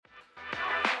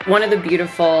One of the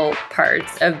beautiful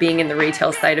parts of being in the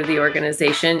retail side of the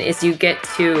organization is you get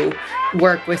to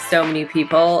work with so many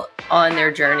people on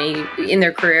their journey in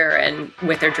their career and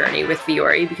with their journey with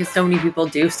Vuori, because so many people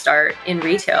do start in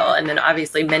retail, and then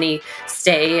obviously many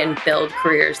stay and build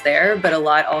careers there, but a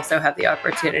lot also have the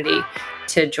opportunity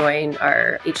to join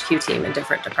our HQ team in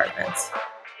different departments.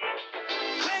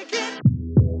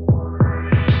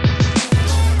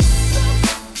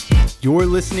 You're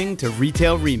listening to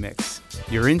Retail Remix,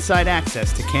 your inside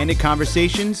access to candid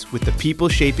conversations with the people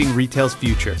shaping retail's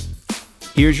future.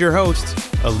 Here's your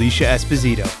host, Alicia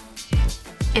Esposito.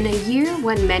 In a year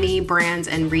when many brands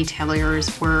and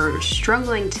retailers were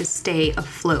struggling to stay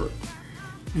afloat,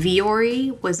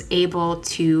 Vuori was able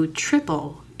to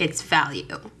triple its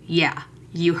value. Yeah,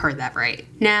 you heard that right.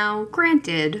 Now,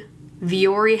 granted,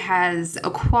 Vuori has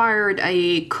acquired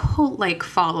a cult-like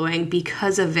following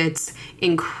because of its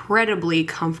incredibly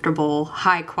comfortable,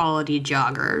 high-quality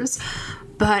joggers,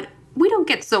 but we don't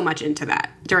get so much into that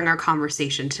during our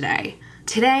conversation today.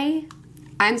 Today,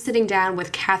 I'm sitting down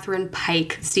with Catherine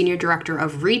Pike, Senior Director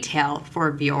of Retail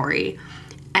for Vuori,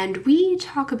 and we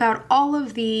talk about all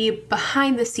of the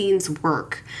behind-the-scenes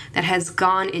work that has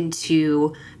gone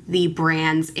into the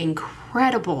brand's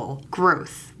incredible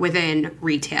growth within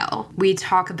retail. We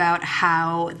talk about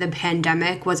how the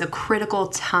pandemic was a critical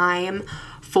time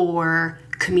for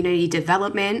community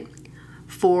development,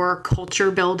 for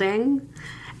culture building,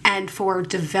 and for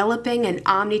developing an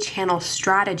omni-channel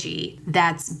strategy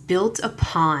that's built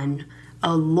upon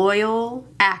a loyal,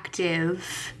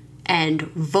 active, and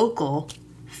vocal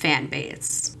fan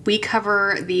base. We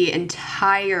cover the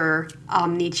entire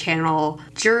omni-channel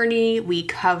journey. We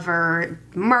cover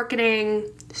marketing,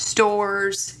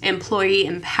 stores, employee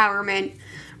empowerment.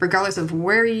 Regardless of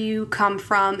where you come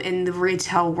from in the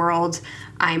retail world,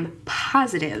 I'm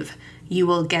positive you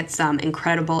will get some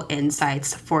incredible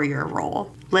insights for your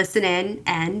role. Listen in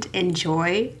and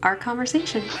enjoy our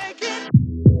conversation.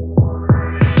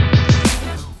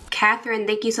 Catherine,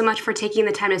 thank you so much for taking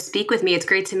the time to speak with me. It's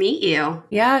great to meet you.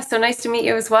 Yeah, so nice to meet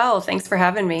you as well. Thanks for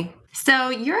having me. So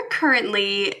you're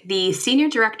currently the Senior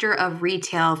Director of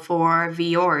Retail for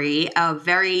Vuori, a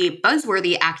very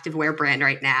buzzworthy activewear brand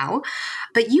right now.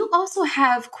 But you also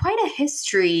have quite a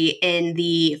history in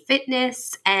the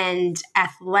fitness and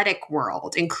athletic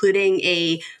world, including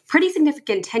a pretty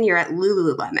significant tenure at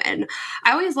Lululemon.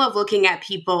 I always love looking at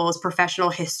people's professional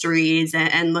histories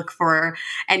and look for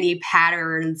any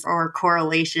patterns or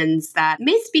correlations that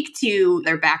may speak to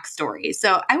their backstory.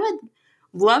 So I would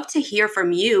love to hear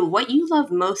from you what you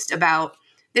love most about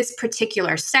this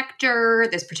particular sector,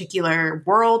 this particular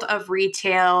world of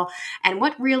retail, and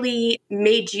what really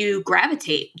made you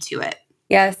gravitate to it.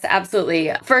 Yes,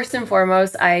 absolutely. First and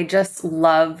foremost, I just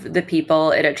love the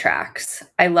people it attracts.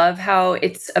 I love how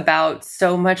it's about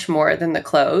so much more than the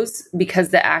clothes, because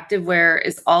the activewear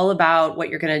is all about what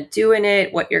you're going to do in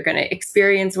it, what you're going to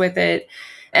experience with it.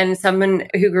 And someone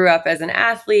who grew up as an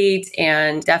athlete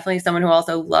and definitely someone who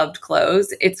also loved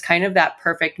clothes, it's kind of that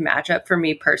perfect matchup for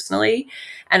me personally.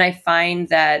 And I find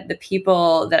that the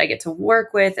people that I get to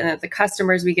work with and that the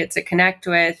customers we get to connect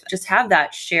with just have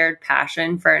that shared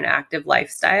passion for an active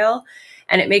lifestyle.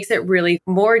 And it makes it really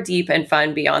more deep and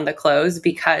fun beyond the clothes,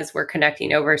 because we're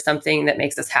connecting over something that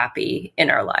makes us happy in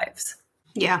our lives.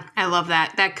 Yeah, I love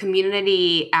that. That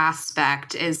community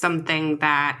aspect is something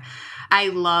that I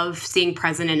love seeing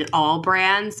present in all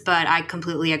brands, but I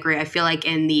completely agree. I feel like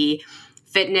in the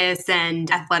fitness and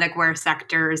athletic wear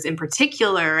sectors in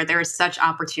particular, there is such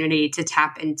opportunity to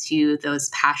tap into those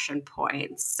passion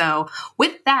points. So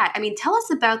with that, tell us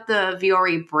about the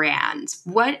Vuori brand.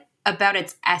 What about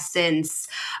its essence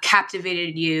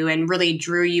captivated you and really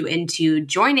drew you into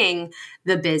joining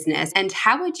the business? And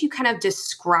how would you kind of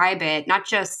describe it, not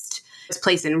just its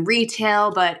place in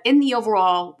retail, but in the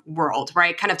overall world,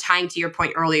 right? Kind of tying to your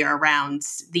point earlier around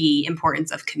the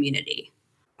importance of community.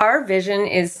 Our vision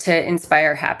is to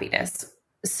inspire happiness.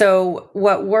 So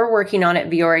what we're working on at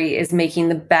Vuori is making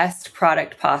the best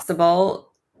product possible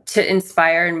to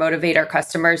inspire and motivate our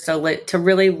customers to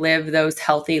really live those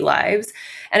healthy lives.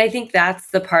 And I think that's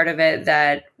the part of it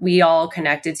that we all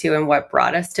connected to and what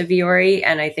brought us to Vuori.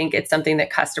 And I think it's something that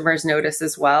customers notice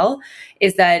as well,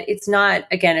 is that it's not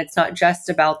just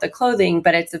about the clothing,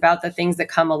 but it's about the things that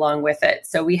come along with it.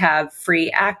 So we have free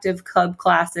active club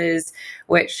classes,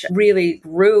 which really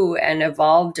grew and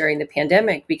evolved during the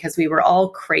pandemic because we were all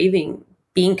craving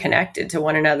being connected to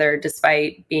one another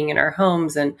despite being in our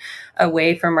homes and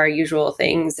away from our usual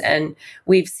things. And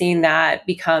we've seen that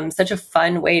become such a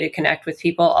fun way to connect with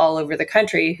people all over the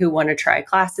country who want to try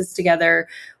classes together.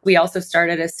 We also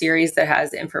started a series that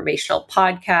has informational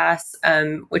podcasts,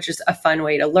 which is a fun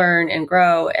way to learn and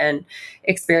grow and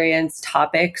experience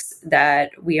topics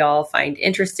that we all find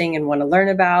interesting and want to learn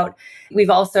about. We've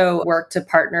also worked to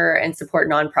partner and support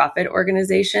nonprofit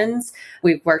organizations.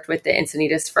 We've worked with the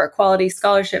Encinitas for Equality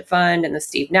Scholarship Fund and the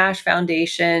Steve Nash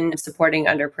Foundation, supporting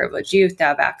underprivileged youth to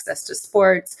have access to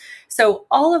sports. So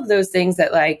all of those things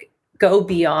that like go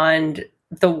beyond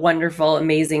the wonderful,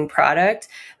 amazing product,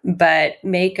 but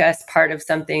make us part of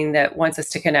something that wants us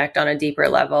to connect on a deeper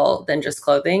level than just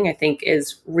clothing, I think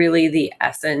is really the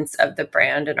essence of the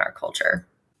brand and our culture.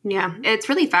 Yeah, it's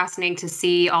really fascinating to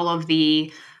see all of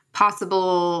the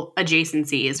possible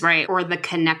adjacencies, right? Or the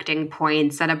connecting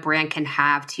points that a brand can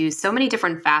have to so many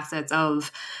different facets of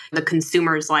the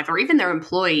consumer's life or even their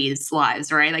employees'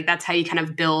 lives, right? Like that's how you kind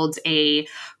of build a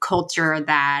culture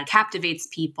that captivates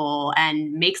people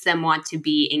and makes them want to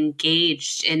be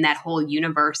engaged in that whole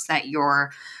universe that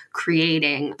you're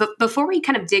creating. But before we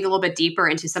kind of dig a little bit deeper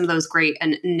into some of those great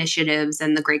initiatives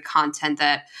and the great content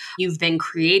that you've been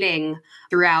creating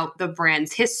throughout the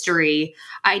brand's history,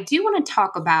 I do want to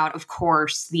talk about, of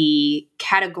course, the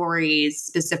categories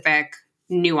specific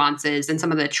nuances and some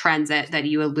of the trends that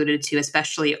you alluded to,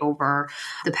 especially over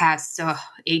the past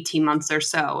 18 months or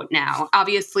so now.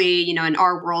 Obviously, you know, in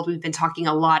our world, we've been talking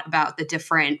a lot about the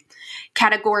different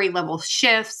category level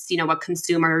shifts, you know, what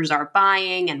consumers are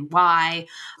buying and why.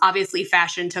 Obviously,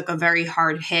 fashion took a very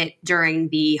hard hit during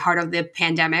the heart of the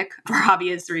pandemic for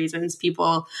obvious reasons.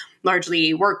 People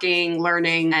largely working,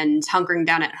 learning, and hunkering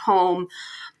down at home.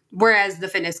 Whereas the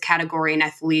fitness category and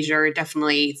athleisure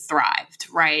definitely thrived,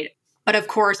 right? But of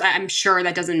course, I'm sure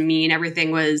that doesn't mean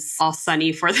everything was all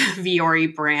sunny for the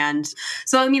Vuori brand.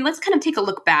 So, I mean, let's kind of take a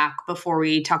look back before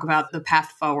we talk about the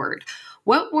path forward.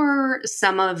 What were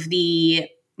some of the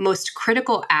most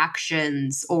critical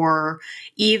actions or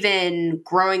even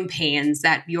growing pains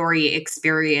that Vuori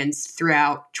experienced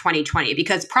throughout 2020?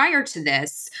 Because prior to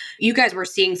this, you guys were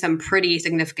seeing some pretty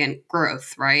significant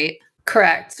growth, right?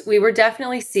 Correct. We were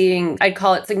definitely seeing, I'd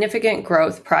call it significant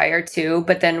growth prior to,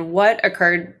 but then what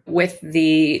occurred with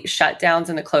the shutdowns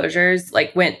and the closures,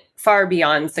 like went far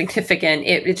beyond significant.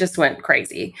 It just went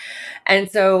crazy.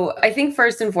 And so I think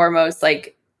first and foremost,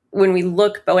 like when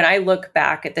I look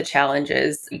back at the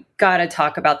challenges, you got to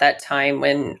talk about that time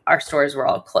when our stores were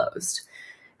all closed,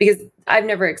 because I've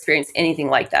never experienced anything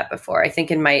like that before. I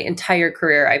think in my entire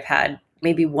career, I've had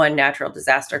maybe one natural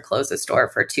disaster close a store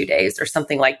for 2 days or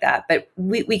something like that. But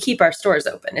we keep our stores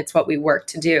open. It's what we work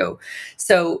to do.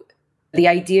 So the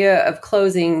idea of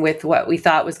closing with what we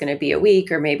thought was going to be a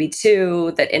week or maybe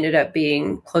 2 that ended up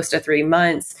being close to 3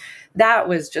 months, that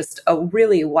was just a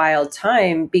really wild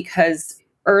time, because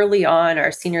early on,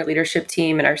 our senior leadership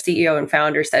team and our CEO and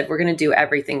founder said, we're going to do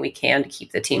everything we can to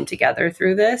keep the team together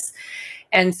through this.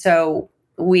 And so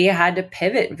we had to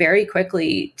pivot very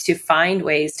quickly to find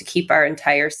ways to keep our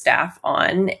entire staff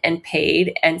on and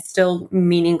paid and still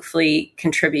meaningfully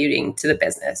contributing to the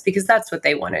business, because that's what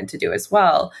they wanted to do as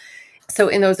well. So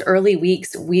in those early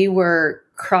weeks, we were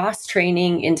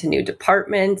cross-training into new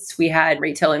departments. We had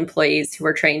retail employees who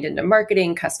were trained into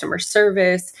marketing, customer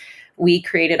service. We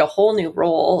created a whole new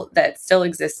role that still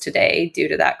exists today due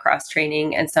to that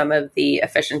cross-training and some of the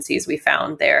efficiencies we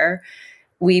found there.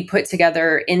 We put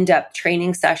together in-depth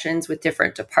training sessions with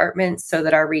different departments so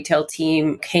that our retail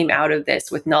team came out of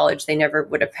this with knowledge they never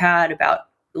would have had about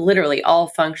literally all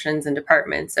functions and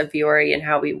departments of Vuori and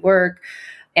how we work.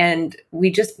 And we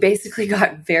just basically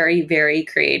got very, very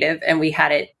creative, and we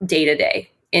had it day to day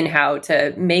in how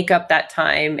to make up that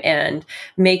time and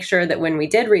make sure that when we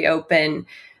did reopen,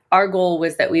 our goal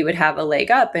was that we would have a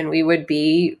leg up and we would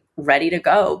be ready to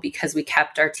go, because we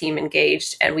kept our team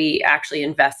engaged and we actually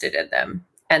invested in them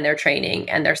and their training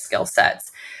and their skill sets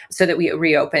so that we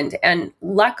reopened. And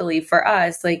luckily for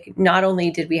us, like not only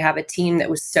did we have a team that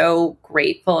was so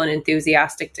grateful and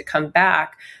enthusiastic to come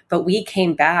back, but we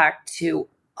came back to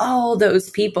all those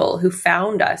people who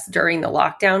found us during the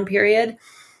lockdown period.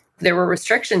 There were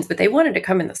restrictions, but they wanted to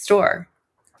come in the store.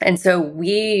 And so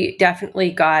we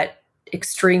definitely got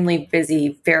extremely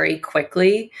busy very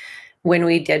quickly when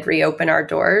we did reopen our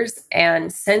doors.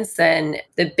 And since then,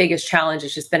 the biggest challenge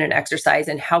has just been an exercise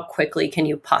in how quickly can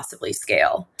you possibly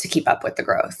scale to keep up with the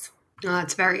growth. Oh,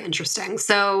 that's very interesting.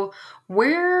 So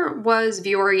where was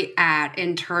Vuori at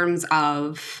in terms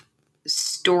of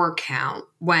store count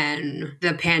when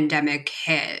the pandemic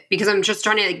hit? Because I'm just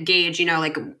trying to gauge,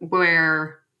 like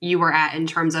where you were at in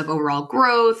terms of overall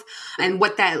growth and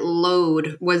what that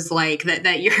load was like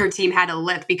that your team had to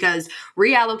lift, because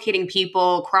reallocating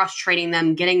people, cross-training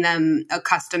them, getting them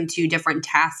accustomed to different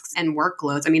tasks and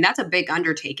workloads, I mean, that's a big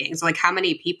undertaking. So like, how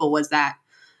many people was that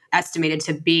estimated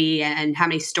to be, and how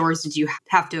many stores did you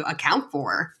have to account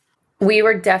for? We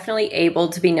were definitely able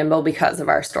to be nimble because of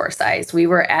our store size. We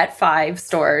were at 5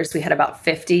 stores. We had about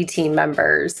 50 team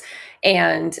members.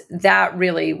 And that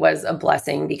really was a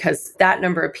blessing, because that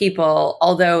number of people,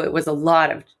 although it was a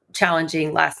lot of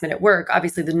challenging last minute work,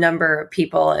 obviously the number of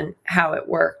people and how it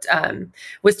worked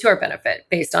was to our benefit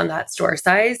based on that store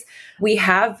size. We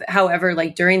have, however,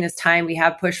 like during this time, we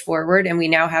have pushed forward, and we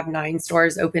now have 9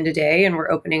 stores open today, and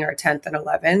we're opening our 10th and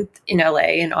 11th in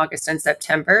LA in August and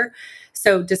September.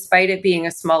 So despite it being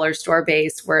a smaller store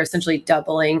base, we're essentially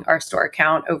doubling our store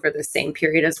count over the same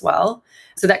period as well.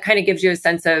 So that kind of gives you a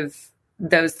sense of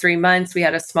those 3 months. We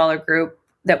had a smaller group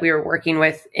that we were working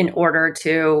with in order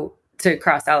to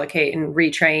cross allocate and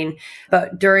retrain.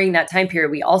 But during that time period,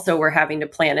 we also were having to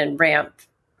plan and ramp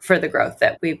for the growth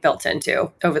that we've built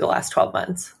into over the last 12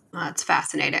 months. That's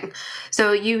fascinating.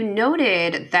 So you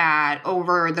noted that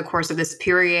over the course of this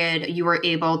period, you were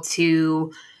able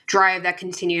to drive that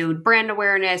continued brand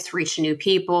awareness, reach new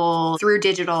people through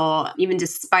digital, even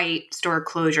despite store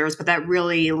closures, but that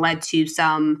really led to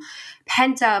some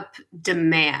pent-up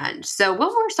demand. So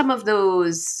what were some of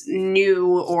those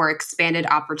new or expanded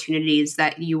opportunities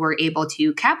that you were able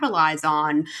to capitalize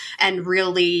on and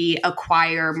really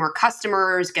acquire more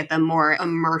customers, get them more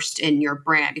immersed in your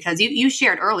brand? Because you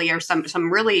shared earlier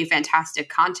some really fantastic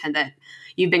content that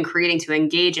you've been creating to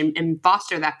engage and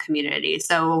foster that community.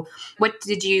 So what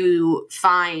did you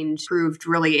find proved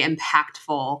really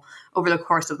impactful over the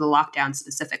course of the lockdown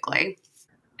specifically?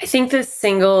 I think the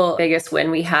single biggest win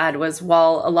we had was,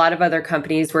 while a lot of other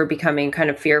companies were becoming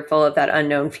kind of fearful of that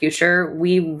unknown future,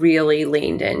 we really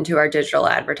leaned into our digital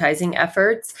advertising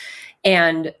efforts.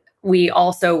 And we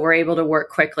also were able to work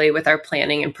quickly with our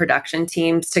planning and production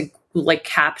teams to like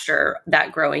capture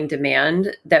that growing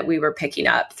demand that we were picking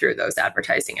up through those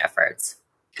advertising efforts.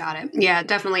 Got it. Yeah,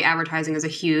 definitely advertising is a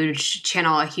huge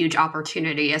channel, a huge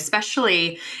opportunity,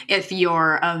 especially if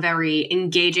you're a very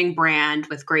engaging brand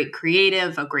with great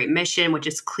creative, a great mission, which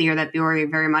is clear that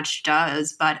Vuori very much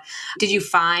does. But did you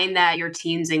find that your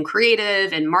teams in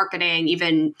creative and marketing,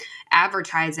 even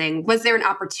advertising, was there an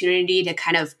opportunity to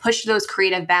kind of push those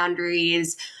creative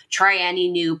boundaries, try any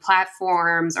new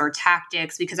platforms or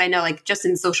tactics? Because I know, like, just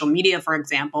in social media, for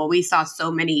example, we saw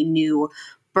so many new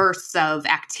bursts of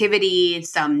activity,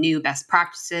 some new best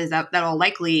practices that'll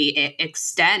likely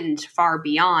extend far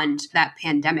beyond that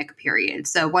pandemic period.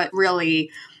 So what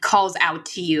really calls out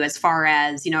to you as far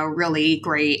as, a really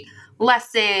great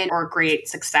lesson or great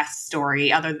success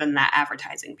story other than that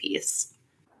advertising piece?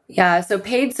 Yeah, so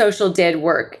paid social did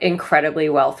work incredibly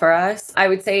well for us. I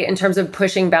would say in terms of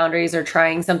pushing boundaries or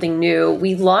trying something new,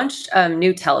 we launched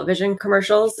new television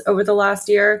commercials over the last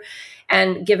year.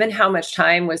 And given how much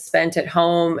time was spent at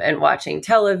home and watching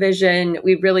television,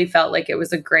 we really felt like it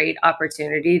was a great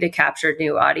opportunity to capture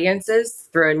new audiences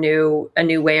through a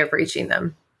new way of reaching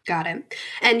them. Got it.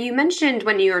 And you mentioned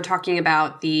when you were talking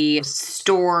about the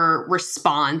store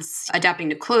response, adapting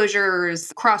to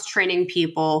closures, cross-training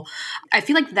people, I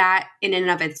feel like that in and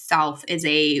of itself is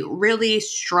a really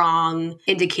strong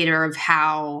indicator of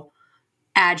how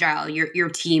agile your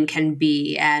team can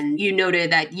be. And you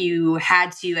noted that you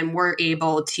had to and were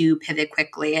able to pivot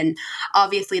quickly. And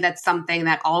obviously that's something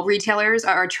that all retailers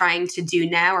are trying to do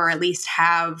now, or at least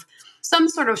have some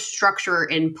sort of structure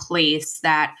in place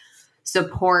that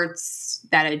supports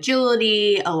that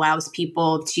agility, allows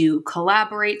people to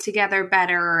collaborate together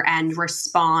better and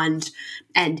respond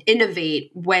and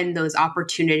innovate when those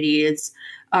opportunities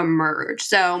emerge.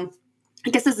 So I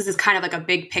guess this is kind of like a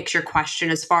big picture question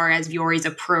as far as Vuori's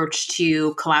approach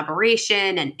to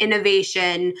collaboration and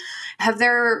innovation. Have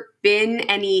there been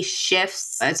any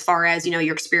shifts as far as,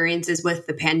 your experiences with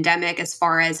the pandemic, as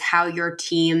far as how your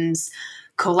teams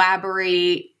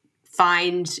collaborate,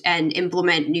 find and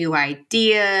implement new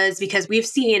ideas? Because we've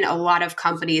seen a lot of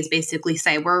companies basically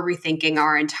say, we're rethinking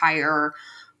our entire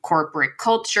corporate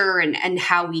culture and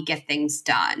how we get things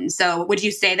done. So would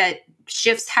you say that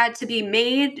shifts had to be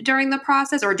made during the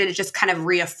process, or did it just kind of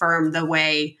reaffirm the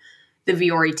way the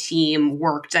Vuori team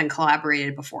worked and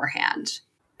collaborated beforehand?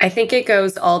 I think it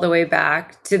goes all the way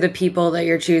back to the people that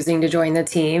you're choosing to join the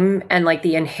team and like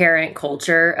the inherent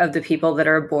culture of the people that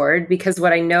are aboard. Because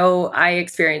what I know I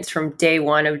experienced from day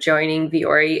one of joining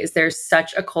Vuori is there's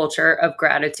such a culture of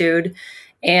gratitude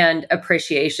and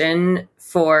appreciation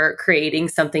for creating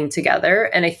something together.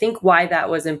 And I think why that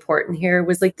was important here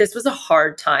was like, this was a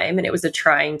hard time and it was a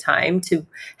trying time to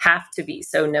have to be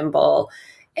so nimble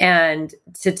and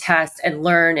to test and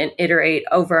learn and iterate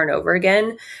over and over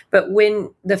again. But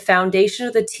when the foundation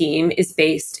of the team is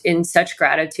based in such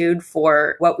gratitude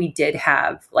for what we did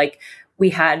have, like we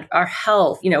had our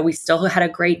health, we still had a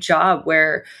great job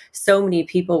where so many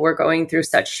people were going through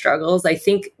such struggles. I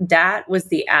think that was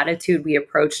the attitude we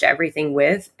approached everything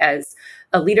with as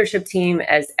a leadership team,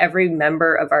 as every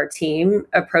member of our team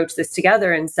approached this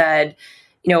together and said,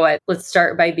 you know what, let's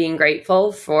start by being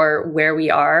grateful for where we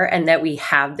are and that we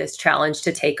have this challenge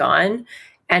to take on.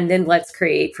 And then let's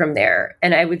create from there.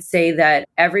 And I would say that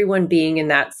everyone being in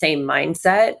that same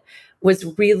mindset was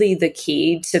really the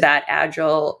key to that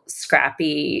agile,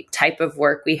 scrappy type of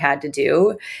work we had to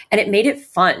do. And it made it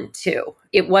fun too.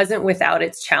 It wasn't without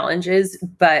its challenges,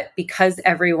 but because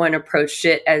everyone approached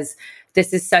it as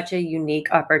this is such a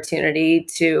unique opportunity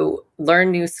to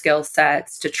learn new skill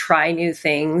sets, to try new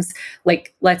things,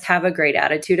 like let's have a great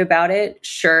attitude about it.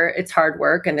 Sure, it's hard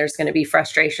work and there's going to be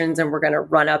frustrations and we're going to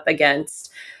run up against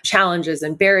challenges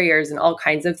and barriers and all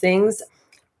kinds of things.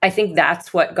 I think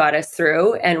that's what got us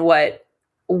through. And what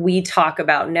we talk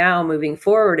about now moving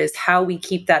forward is how we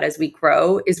keep that as we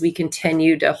grow, is we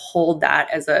continue to hold that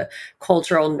as a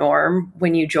cultural norm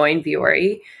when you join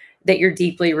Vuori, that you're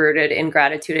deeply rooted in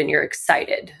gratitude and you're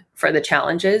excited for the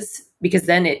challenges, because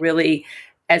then it really,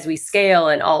 as we scale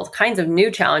and all kinds of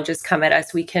new challenges come at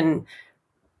us, we can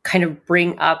kind of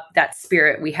bring up that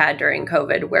spirit we had during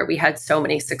COVID, where we had so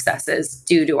many successes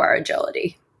due to our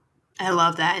agility. I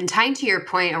love that. And tying to your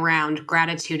point around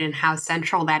gratitude and how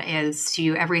central that is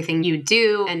to everything you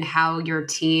do and how your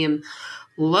team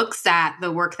looks at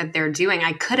the work that they're doing,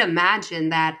 I could imagine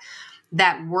that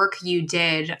work you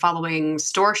did following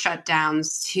store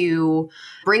shutdowns to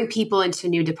bring people into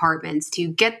new departments, to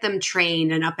get them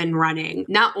trained and up and running.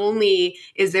 Not only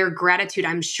is there gratitude,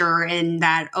 I'm sure, in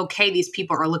that, okay, these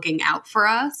people are looking out for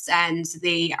us and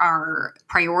they are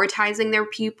prioritizing their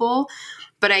people,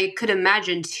 but I could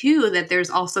imagine too that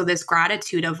there's also this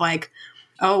gratitude of like,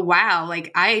 oh, wow,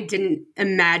 like I didn't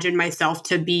imagine myself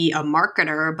to be a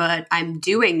marketer, but I'm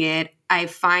doing it. I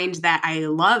find that I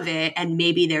love it and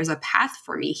maybe there's a path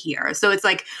for me here. So it's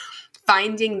like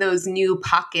finding those new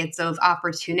pockets of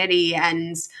opportunity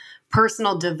and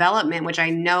personal development, which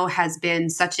I know has been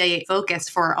such a focus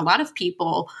for a lot of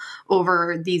people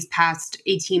over these past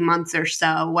 18 months or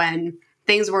so, when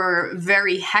things were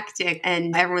very hectic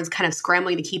and everyone's kind of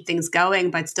scrambling to keep things going,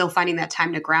 but still finding that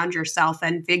time to ground yourself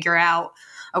and figure out,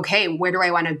 okay, where do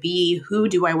I want to be? Who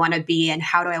do I want to be? And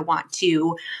how do I want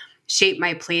to shape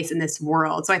my place in this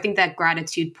world? So I think that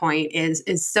gratitude point is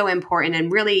so important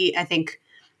and really, I think,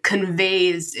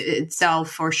 conveys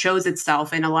itself or shows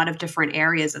itself in a lot of different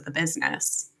areas of the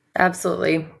business.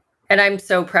 Absolutely. And I'm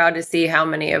so proud to see how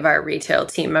many of our retail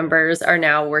team members are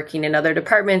now working in other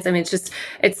departments. I mean,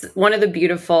 it's one of the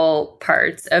beautiful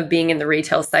parts of being in the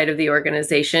retail side of the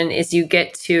organization is you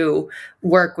get to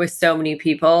work with so many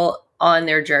people on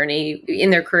their journey in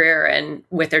their career and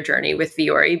with their journey with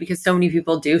Vuori, because so many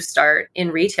people do start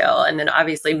in retail. And then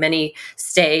obviously many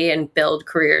stay and build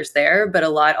careers there, but a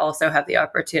lot also have the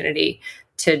opportunity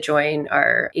to join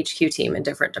our HQ team in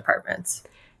different departments.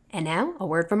 And now a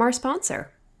word from our sponsor.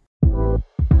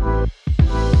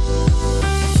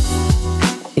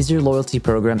 Is your loyalty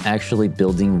program actually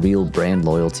building real brand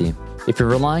loyalty? If you're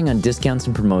relying on discounts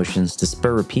and promotions to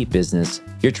spur repeat business,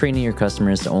 you're training your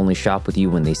customers to only shop with you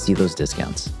when they see those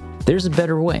discounts. There's a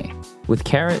better way. With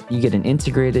Carrot, you get an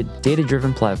integrated,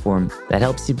 data-driven platform that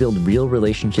helps you build real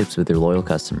relationships with your loyal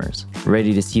customers.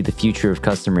 Ready to see the future of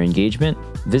customer engagement?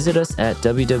 Visit us at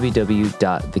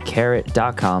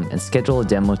www.thecarrot.com and schedule a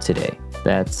demo today.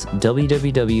 That's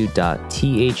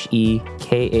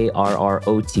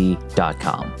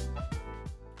www.thecarrot.com.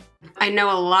 I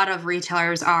know a lot of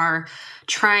retailers are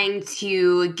trying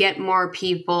to get more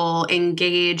people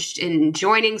engaged in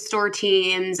joining store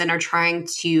teams and are trying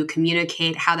to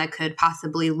communicate how that could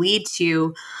possibly lead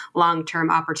to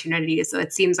long-term opportunities. So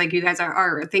it seems like you guys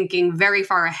are thinking very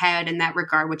far ahead in that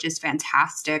regard, which is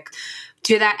fantastic.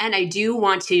 To that end, I do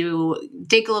want to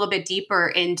dig a little bit deeper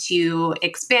into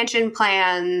expansion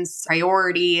plans,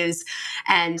 priorities,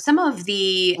 and some of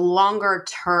the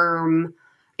longer-term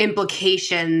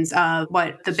implications of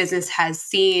what the business has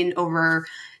seen over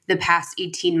the past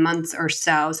 18 months or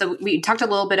so. So we talked a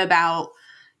little bit about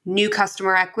new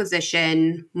customer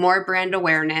acquisition, more brand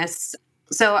awareness.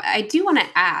 So I do want to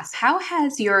ask, how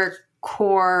has your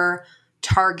core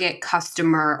target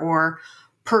customer or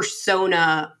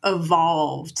persona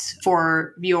evolved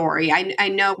for Vuori? I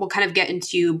know we'll kind of get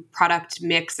into product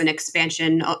mix and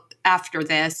expansion after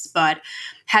this, but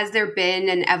has there been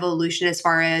an evolution as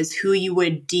far as who you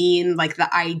would deem like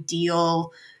the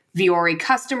ideal Vuori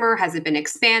customer? Has it been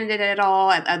expanded at all?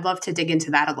 I'd love to dig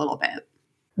into that a little bit.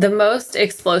 The most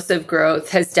explosive growth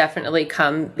has definitely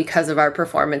come because of our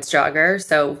performance jogger.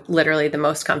 So literally the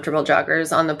most comfortable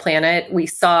joggers on the planet. We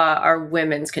saw our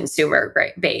women's consumer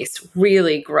base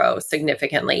really grow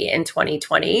significantly in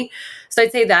 2020. So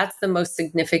I'd say that's the most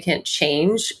significant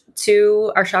change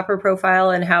to our shopper profile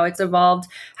and how it's evolved.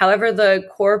 However, the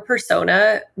core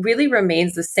persona really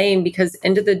remains the same because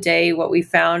end of the day, what we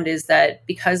found is that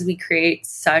because we create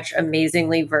such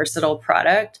amazingly versatile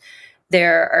product,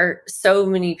 there are so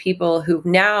many people who've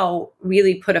now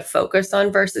really put a focus on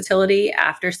versatility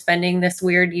after spending this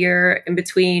weird year in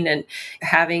between and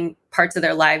having parts of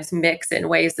their lives mix in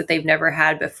ways that they've never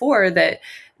had before, that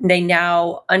they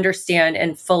now understand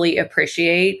and fully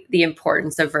appreciate the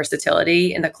importance of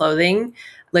versatility in the clothing,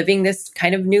 living this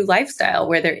kind of new lifestyle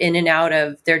where they're in and out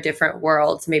of their different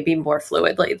worlds, maybe more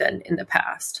fluidly than in the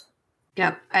past.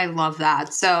 Yep, I love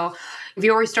that. So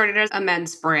Vuori started as a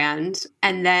men's brand,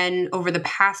 and then over the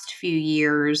past few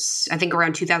years, I think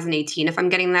around 2018, if I'm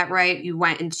getting that right, you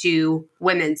went into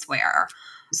women's wear.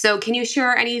 So can you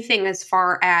share anything as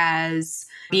far as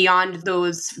beyond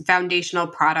those foundational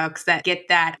products that get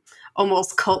that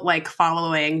almost cult-like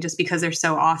following just because they're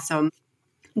so awesome?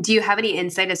 Do you have any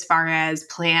insight as far as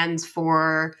plans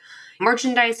for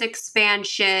merchandise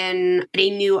expansion,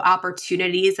 any new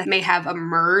opportunities that may have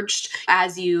emerged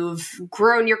as you've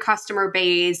grown your customer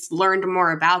base, learned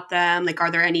more about them? Like, are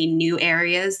there any new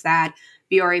areas that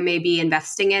Vuori may be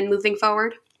investing in moving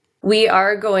forward? We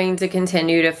are going to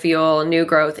continue to fuel new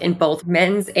growth in both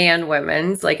men's and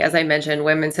women's. Like, as I mentioned,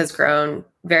 women's has grown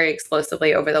very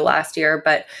explosively over the last year,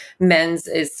 but men's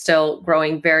is still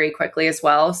growing very quickly as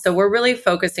well. So we're really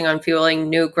focusing on fueling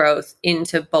new growth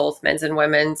into both men's and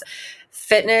women's.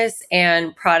 Fitness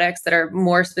and products that are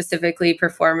more specifically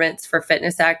performance for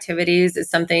fitness activities is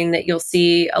something that you'll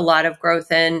see a lot of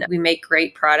growth in. We make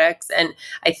great products. And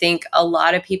I think a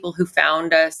lot of people who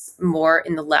found us more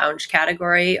in the lounge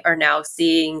category are now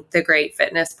seeing the great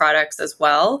fitness products as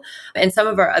well. And some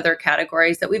of our other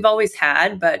categories that we've always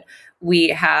had, but we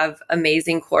have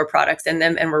amazing core products in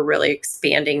them. And we're really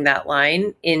expanding that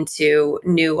line into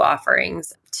new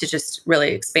offerings to just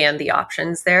really expand the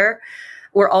options there.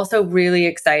 We're also really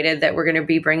excited that we're going to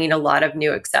be bringing a lot of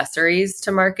new accessories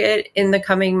to market in the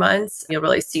coming months. You'll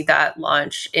really see that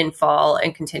launch in fall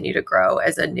and continue to grow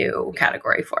as a new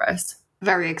category for us.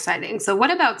 Very exciting. So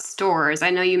what about stores? I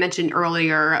know you mentioned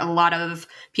earlier a lot of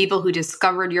people who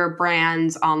discovered your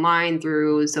brands online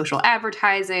through social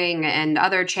advertising and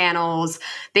other channels.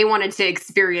 They wanted to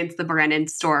experience the brand in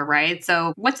store, right?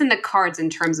 So what's in the cards in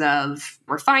terms of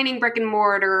refining brick and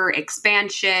mortar,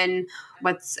 expansion?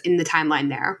 What's in the timeline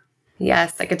there?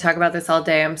 Yes, I could talk about this all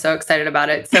day. I'm so excited about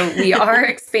it. So we are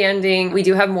expanding. We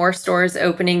do have more stores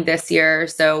opening this year.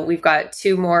 So we've got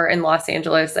 2 more in Los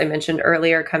Angeles, I mentioned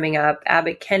earlier, coming up.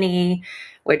 Abbot Kinney,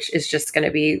 which is just going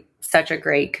to be such a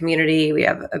great community. We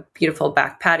have a beautiful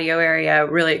back patio area.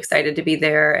 Really excited to be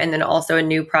there. And then also a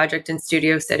new project in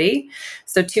Studio City.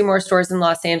 So 2 more stores in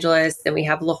Los Angeles. Then we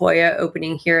have La Jolla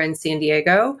opening here in San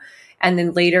Diego. And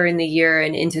then later in the year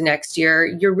and into next year,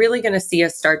 you're really going to see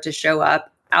us start to show up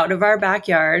out of our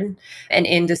backyard and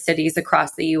into cities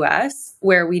across the US,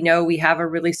 where we know we have a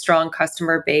really strong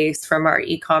customer base from our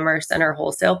e-commerce and our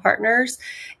wholesale partners.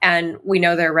 And we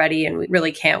know they're ready, and we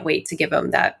really can't wait to give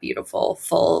them that beautiful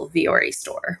full Vuori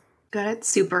store. Good.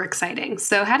 Super exciting.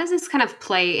 So how does this kind of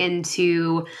play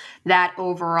into that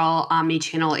overall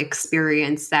omnichannel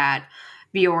experience that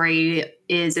Vuori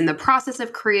is in the process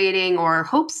of creating or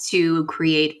hopes to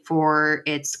create for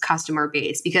its customer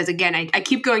base? Because again, I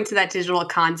keep going to that digital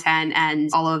content and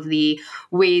all of the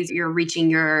ways you're reaching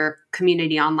your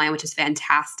community online, which is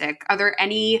fantastic. Are there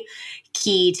any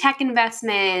key tech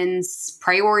investments,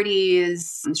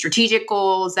 priorities, strategic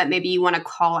goals that maybe you want to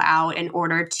call out in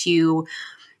order to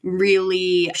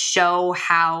really show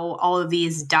how all of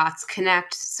these dots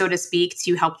connect, so to speak,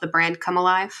 to help the brand come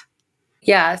alive?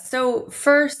 Yeah. So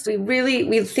first,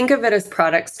 we think of it as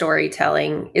product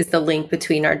storytelling is the link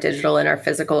between our digital and our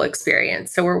physical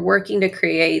experience. So we're working to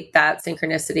create that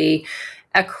synchronicity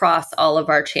across all of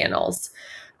our channels.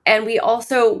 And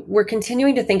we're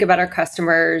continuing to think about our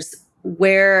customers,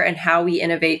 where and how we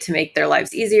innovate to make their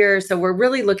lives easier. So we're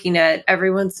really looking at,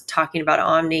 everyone's talking about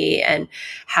omni and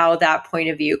how that point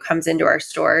of view comes into our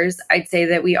stores. I'd say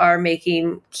that we are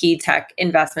making key tech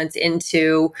investments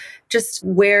into just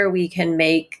where we can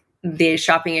make the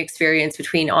shopping experience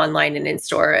between online and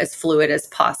in-store as fluid as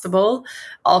possible.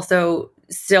 Also,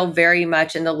 still very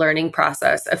much in the learning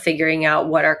process of figuring out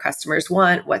what our customers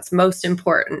want, what's most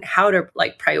important, how to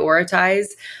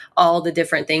prioritize all the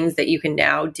different things that you can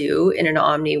now do in an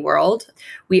omni world.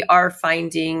 We are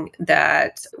finding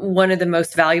that one of the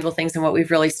most valuable things and what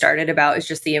we've really started about is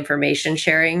just the information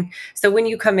sharing. So when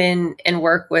you come in and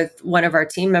work with one of our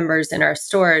team members in our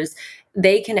stores,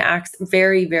 they can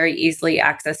very, very easily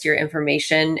access your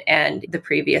information and the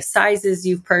previous sizes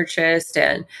you've purchased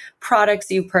and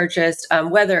products you purchased,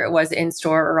 whether it was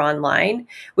in-store or online,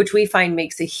 which we find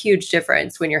makes a huge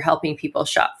difference when you're helping people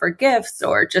shop for gifts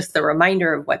or just the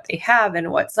reminder of what they have and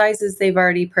what sizes they've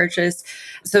already purchased.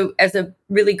 So as a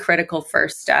really critical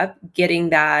first step, getting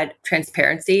that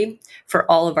transparency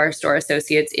for all of our store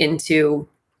associates into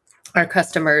our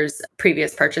customers'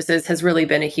 previous purchases has really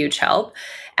been a huge help.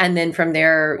 And then from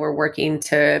there, we're working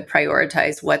to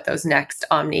prioritize what those next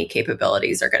omni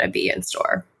capabilities are going to be in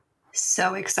store.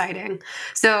 So exciting.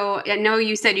 So I know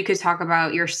you said you could talk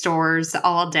about your stores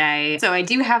all day. So I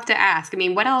do have to ask,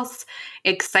 what else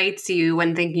excites you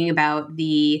when thinking about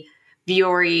the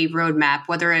Vuori roadmap,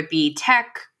 whether it be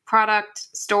tech, product,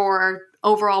 store,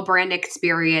 overall brand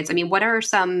experience? What are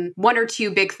one or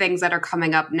two big things that are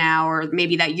coming up now, or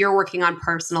maybe that you're working on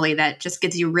personally that just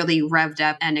gets you really revved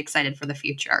up and excited for the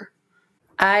future?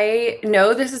 I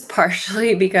know this is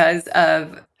partially because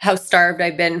of how starved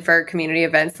I've been for community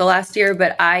events the last year,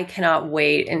 but I cannot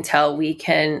wait until we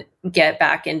can get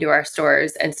back into our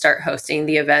stores and start hosting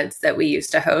the events that we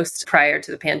used to host prior to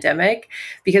the pandemic,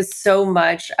 because so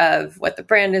much of what the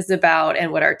brand is about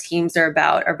and what our teams are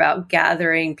about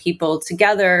gathering people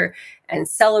together and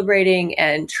celebrating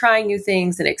and trying new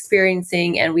things and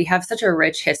experiencing. And we have such a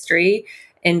rich history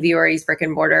in Vuori's brick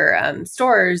and mortar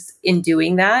stores in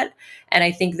doing that. And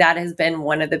I think that has been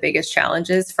one of the biggest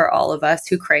challenges for all of us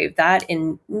who crave that,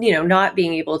 in, not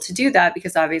being able to do that,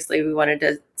 because obviously we wanted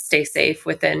to stay safe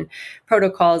within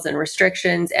protocols and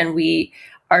restrictions. And we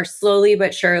are slowly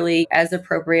but surely, as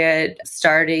appropriate,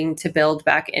 starting to build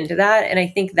back into that. And I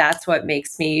think that's what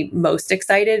makes me most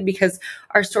excited, because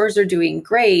our stores are doing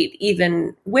great,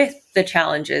 even with the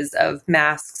challenges of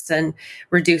masks and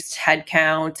reduced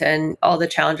headcount and all the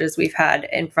challenges we've had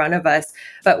in front of us.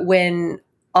 But when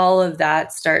all of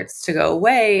that starts to go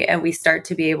away and we start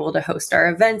to be able to host our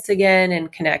events again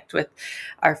and connect with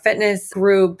our fitness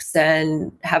groups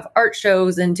and have art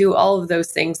shows and do all of those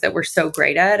things that we're so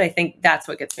great at, I think that's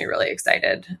what gets me really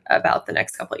excited about the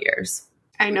next couple of years.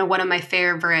 I know one of my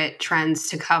favorite trends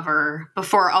to cover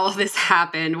before all of this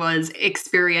happened was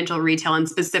experiential retail, and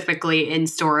specifically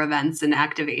in-store events and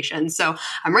activations. So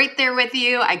I'm right there with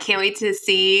you. I can't wait to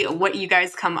see what you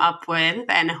guys come up with,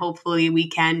 and hopefully we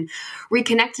can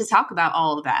reconnect to talk about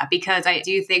all of that, because I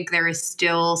do think there is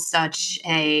still such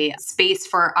a space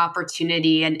for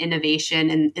opportunity and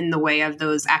innovation in the way of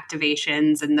those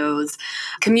activations and those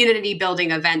community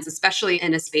building events, especially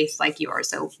in a space like yours.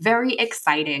 So very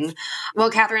exciting.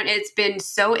 Well, Catherine, it's been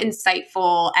so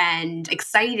insightful and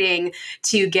exciting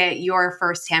to get your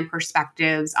firsthand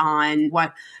perspectives on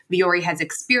what Vuori has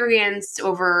experienced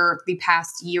over the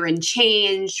past year and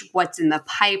change, what's in the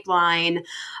pipeline.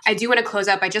 I do want to close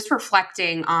up by just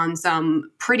reflecting on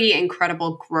some pretty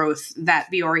incredible growth that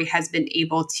Vuori has been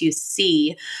able to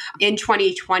see. In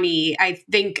 2020, I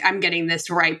think I'm getting this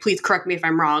right. Please correct me if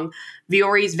I'm wrong.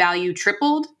 Vuori's value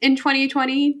tripled in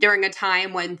 2020 during a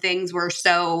time when things were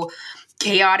so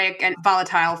chaotic and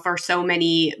volatile for so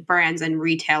many brands and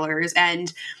retailers.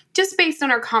 And just based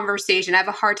on our conversation, I have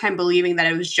a hard time believing that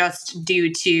it was just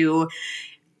due to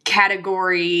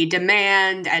category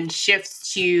demand and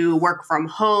shifts to work from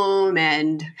home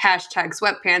and hashtag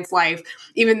sweatpants life.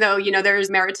 Even though,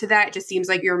 there's merit to that, it just seems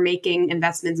like you're making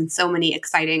investments in so many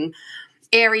exciting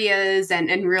areas and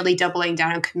really doubling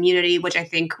down on community, which I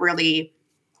think really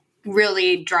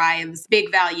drives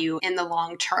big value in the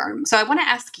long term. So I want to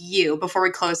ask you, before we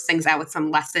close things out with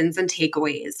some lessons and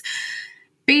takeaways,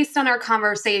 based on our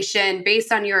conversation,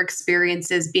 based on your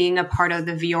experiences being a part of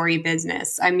the Vuori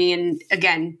business,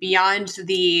 again, beyond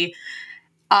the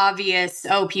obvious,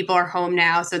 people are home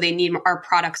now, so they need our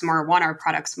products more, want our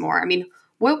products more.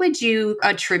 What would you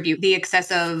attribute the success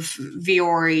of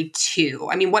Vuori to?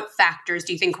 What factors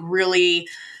do you think really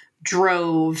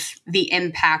drove the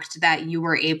impact that you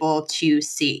were able to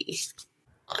see?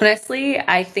 Honestly,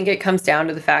 I think it comes down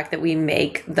to the fact that we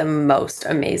make the most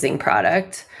amazing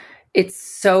product. It's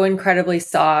so incredibly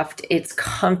soft. It's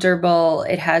comfortable.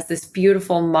 It has this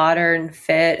beautiful modern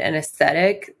fit and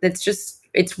aesthetic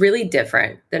it's really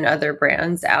different than other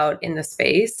brands out in the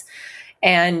space.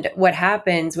 And what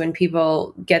happens when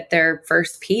people get their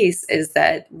first piece is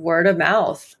that word of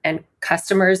mouth and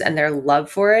customers and their love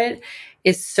for it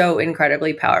is so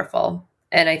incredibly powerful.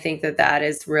 And I think that that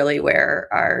is really where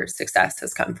our success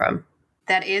has come from.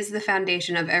 That is the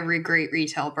foundation of every great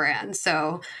retail brand.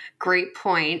 So great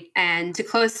point. And to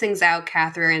close things out,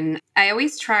 Catherine, I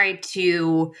always try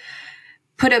to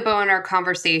put a bow on our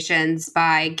conversations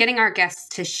by getting our guests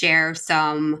to share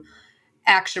some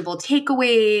actionable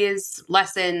takeaways,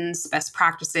 lessons, best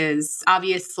practices.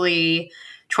 Obviously,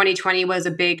 2020 was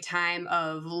a big time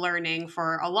of learning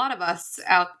for a lot of us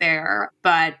out there.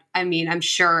 But I mean, I'm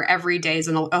sure every day is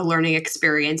a learning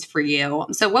experience for you.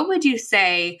 So what would you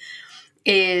say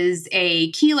is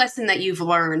a key lesson that you've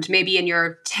learned, maybe in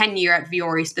your tenure at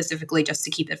Vuori specifically, just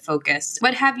to keep it focused?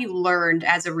 What have you learned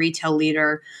as a retail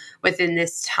leader within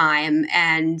this time?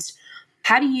 And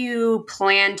how do you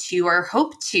plan to or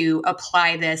hope to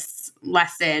apply this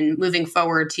lesson moving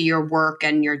forward to your work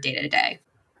and your day-to-day?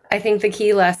 I think the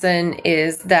key lesson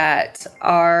is that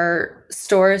our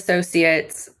store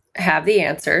associates have the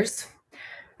answers.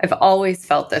 I've always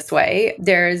felt this way.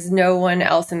 There is no one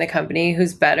else in the company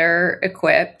who's better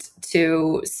equipped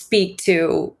to speak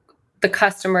to the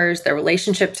customers, their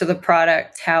relationship to the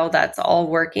product, how that's all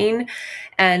working.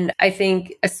 And I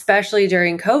think especially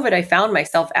during COVID, I found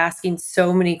myself asking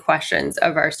so many questions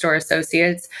of our store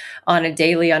associates on a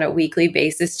daily, on a weekly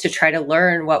basis to try to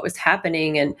learn what was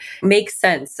happening and make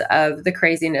sense of the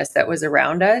craziness that was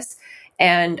around us.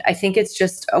 And I think it's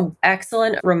just an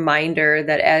excellent reminder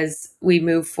that as we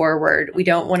move forward, we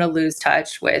don't want to lose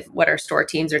touch with what our store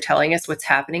teams are telling us, what's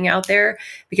happening out there,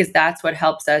 because that's what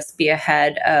helps us be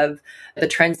ahead of the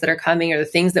trends that are coming or the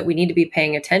things that we need to be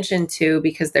paying attention to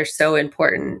because they're so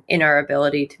important in our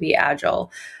ability to be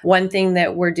agile. One thing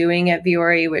that we're doing at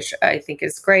Vuori, which I think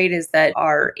is great, is that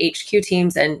our HQ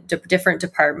teams and different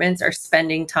departments are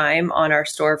spending time on our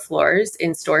store floors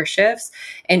in store shifts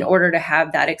in order to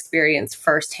have that experience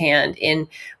firsthand in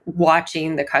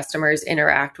watching the customers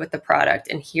interact with the product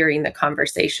and hearing the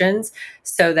conversations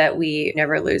so that we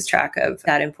never lose track of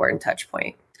that important touch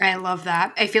point. I love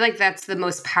that. I feel like that's the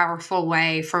most powerful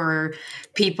way for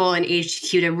people in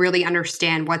HQ to really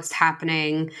understand what's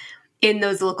happening in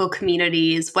those local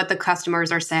communities, what the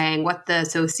customers are saying, what the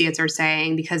associates are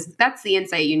saying, because that's the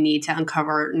insight you need to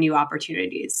uncover new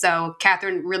opportunities. So,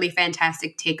 Catherine, really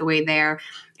fantastic takeaway there.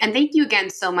 And thank you again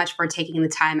so much for taking the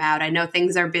time out. I know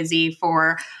things are busy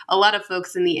for a lot of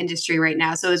folks in the industry right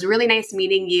now. So it was really nice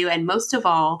meeting you. And most of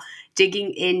all,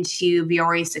 digging into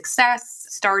Vuori's success,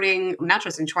 starting not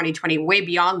just in 2020, way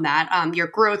beyond that, your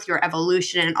growth, your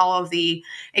evolution, and all of the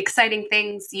exciting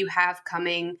things you have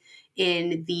coming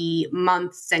in the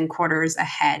months and quarters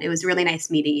ahead. It was really nice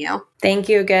meeting you. Thank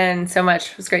you again so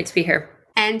much. It was great to be here.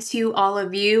 And to all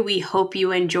of you, we hope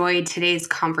you enjoyed today's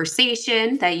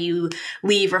conversation, that you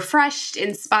leave refreshed,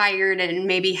 inspired, and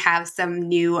maybe have some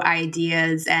new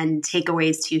ideas and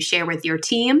takeaways to share with your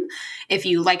team. If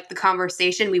you liked the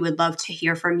conversation, we would love to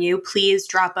hear from you. Please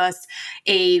drop us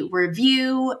a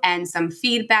review and some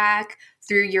feedback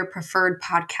through your preferred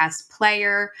podcast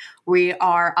player. We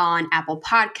are on Apple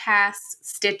Podcasts,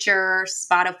 Stitcher,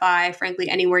 Spotify, frankly,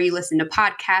 anywhere you listen to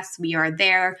podcasts, we are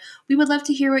there. We would love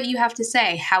to hear what you have to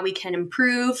say, how we can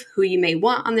improve, who you may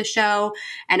want on the show.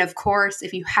 And of course,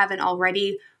 if you haven't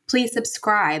already, please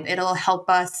subscribe. It'll help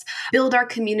us build our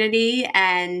community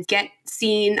and get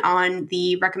seen on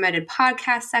the recommended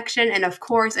podcast section. And of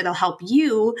course, it'll help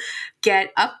you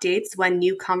get updates when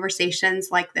new conversations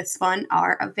like this one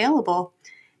are available.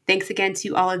 Thanks again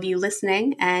to all of you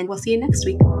listening, and we'll see you next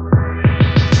week.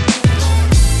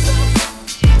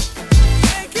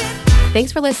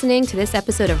 Thanks for listening to this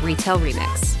episode of Retail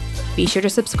Remix. Be sure to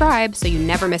subscribe so you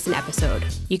never miss an episode.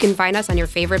 You can find us on your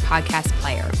favorite podcast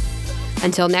player.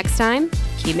 Until next time,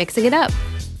 keep mixing it up.